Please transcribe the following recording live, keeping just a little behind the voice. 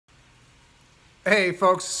Hey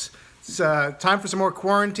folks, it's time for some more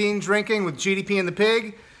quarantine drinking with GDP and the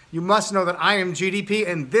pig. You must know that I am GDP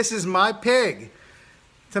and this is my pig.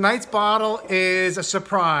 Tonight's bottle is a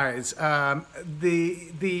surprise.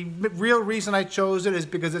 The real reason I chose it is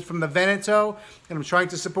because it's from the Veneto and I'm trying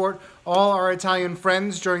to support all our Italian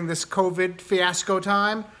friends during this COVID fiasco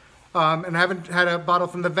time. And I haven't had a bottle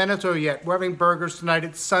from the Veneto yet. We're having burgers tonight.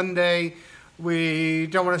 It's Sunday. We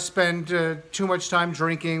don't want to spend too much time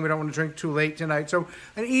drinking. We don't want to drink too late tonight. So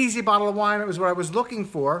an easy bottle of wine was what I was looking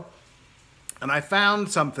for. And I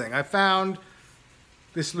found something. I found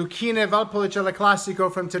this Lucchini Valpolicella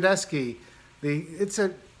Classico from Tedeschi. It's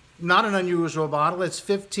not an unusual bottle. It's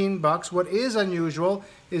 15 bucks. What is unusual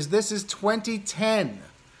is this is 2010.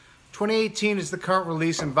 2018 is the current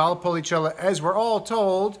release, and Valpolicella, as we're all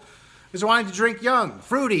told, is a wine to drink young,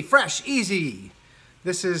 fruity, fresh, easy.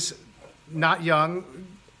 This is not young.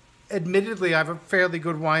 Admittedly, I have a fairly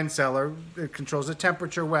good wine cellar. It controls the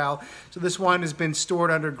temperature well. So this wine has been stored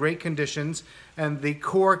under great conditions. And the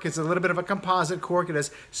cork is a little bit of a composite cork. It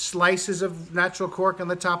has slices of natural cork on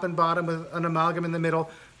the top and bottom with an amalgam in the middle.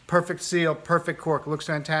 Perfect seal, perfect cork. Looks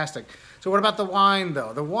fantastic. So what about the wine,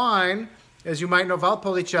 though? The wine, as you might know,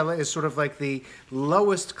 Valpolicella is sort of like the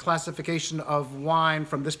lowest classification of wine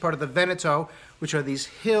from this part of the Veneto, which are these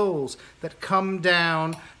hills that come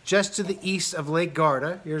down just to the east of Lake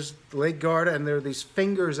Garda. Here's Lake Garda, and there are these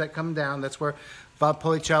fingers that come down. That's where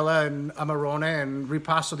Valpolicella and Amarone and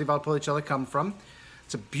Ripasso di Valpolicella come from.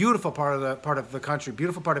 It's a beautiful part of the country,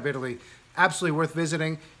 beautiful part of Italy. Absolutely worth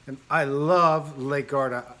visiting, and I love Lake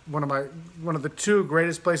Garda. One of the two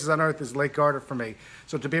greatest places on earth is Lake Garda for me.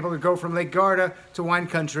 So to be able to go from Lake Garda to wine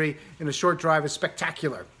country in a short drive is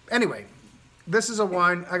spectacular. Anyway, this is a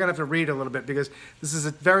wine I'm gonna have to read a little bit because this is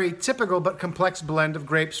a very typical but complex blend of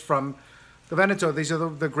grapes from the Veneto. These are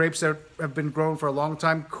the grapes that have been grown for a long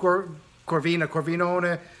time. Corvina,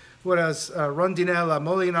 Corvinone, what else? Rondinella,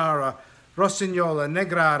 Molinara, Rossignol,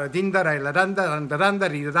 Negrara, Dindarella,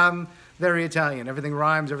 Dandarandarandaridam. Very Italian. Everything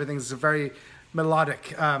rhymes. Everything's very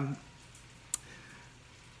melodic.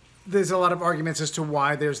 There's a lot of arguments as to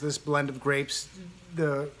why there's this blend of grapes.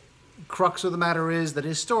 The crux of the matter is that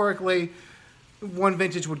historically, one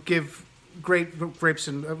vintage would give great grapes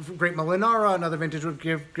and great Molinara, another vintage would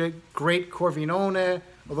give great Corvinone,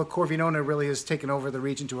 although Corvinone really has taken over the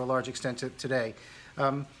region to a large extent today.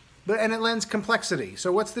 And it lends complexity.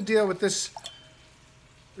 So what's the deal with this?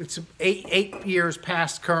 It's eight years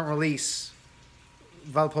past current release,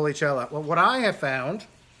 Valpolicella. Well, what I have found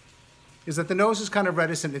is that the nose is kind of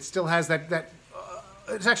reticent. It still has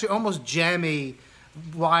it's actually almost jammy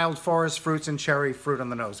wild forest fruits and cherry fruit on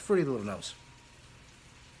the nose. Fruity little nose.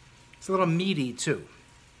 It's a little meaty too.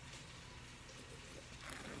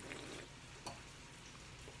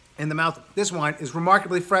 In the mouth, this wine is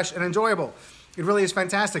remarkably fresh and enjoyable. It really is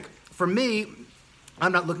fantastic. For me,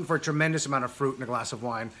 I'm not looking for a tremendous amount of fruit in a glass of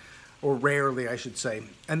wine, or rarely, I should say.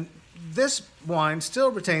 And this wine still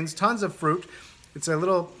retains tons of fruit. It's a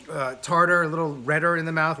little tartar, a little redder in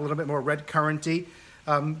the mouth, a little bit more red curranty.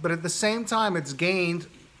 But at the same time, it's gained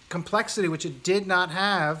complexity, which it did not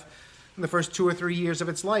have in the first 2 or 3 years of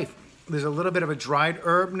its life. There's a little bit of a dried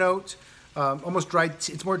herb note, almost dried.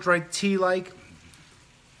 It's more dried tea-like.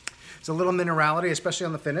 It's a little minerality, especially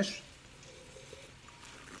on the finish.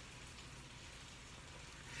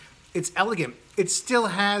 It's elegant. It still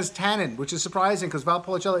has tannin, which is surprising because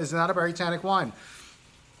Valpolicella is not a very tannic wine.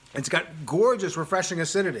 It's got gorgeous, refreshing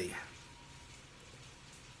acidity.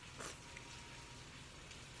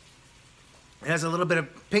 It has a little bit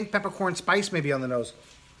of pink peppercorn spice maybe on the nose.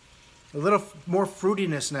 A little more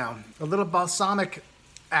fruitiness now. A little balsamic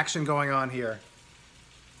action going on here.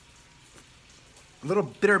 A little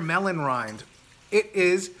bitter melon rind. It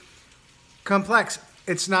is complex.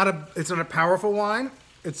 It's not a powerful wine.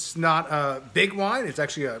 It's not a big wine. It's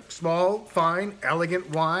actually a small, fine,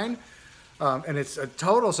 elegant wine. And it's a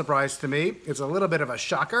total surprise to me. It's a little bit of a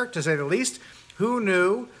shocker, to say the least. Who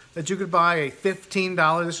knew that you could buy a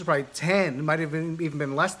 $15, this was probably 10, it might have even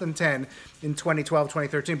been less than 10 in 2012,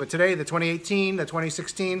 2013. But today, the 2018, the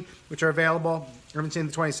 2016, which are available, I haven't seen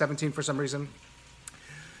the 2017 for some reason,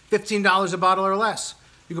 $15 a bottle or less.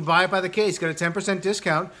 You can buy it by the case, get a 10%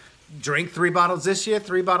 discount, drink 3 bottles this year,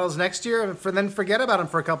 3 bottles next year, and then forget about them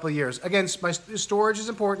for a couple of years. Again, my storage is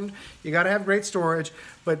important. You got to have great storage.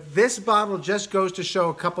 But this bottle just goes to show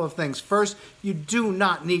a couple of things. First, you do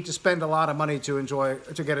not need to spend a lot of money to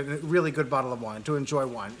get a really good bottle of wine, to enjoy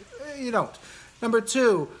wine. You don't. Number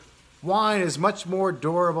 2, wine is much more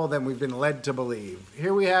durable than we've been led to believe.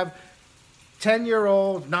 Here we have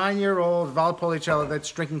 10-year-old, 9-year-old Valpolicella that's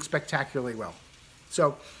drinking spectacularly well.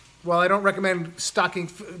 So while I don't recommend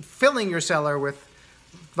filling your cellar with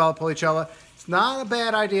Valpolicella, it's not a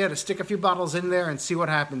bad idea to stick a few bottles in there and see what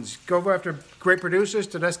happens. Go after great producers.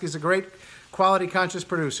 Tedeschi's a great quality conscious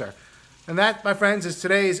producer. And that, my friends, is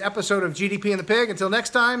today's episode of GDP and the Pig. Until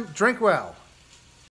next time, drink well.